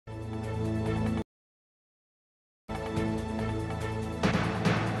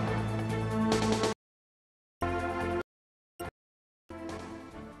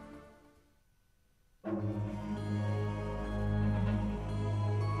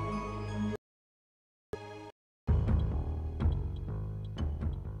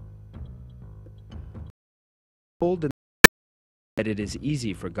told that it is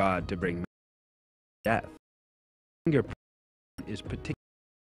easy for God to bring death. Fingerprint is particularly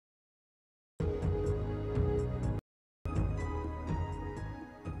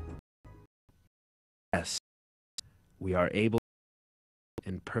yes, we are able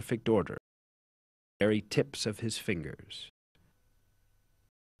in perfect order, the very tips of his fingers.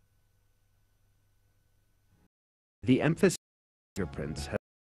 The emphasis on fingerprints has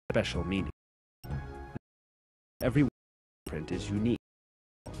a special meaning. Every fingerprint is unique.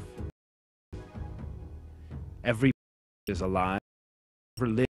 Every is alive, ever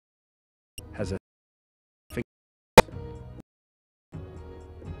lived, has a finger.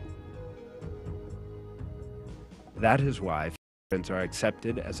 That is why fingerprints are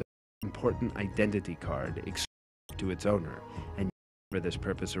accepted as an important identity card exclusive to its owner and used for this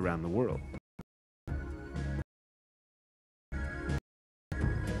purpose around the world.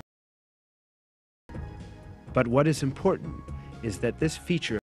 But what is important is that this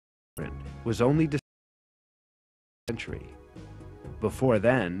feature of fingerprint was only discovered in the 19th century. Before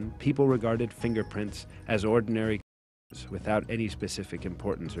then, people regarded fingerprints as ordinary cards without any specific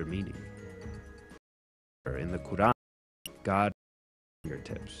importance or meaning. In the Qur'an, God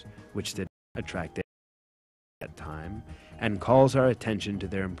fingertips, which did not attract at that time, and calls our attention to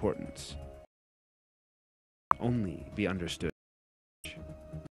their importance. Only be understood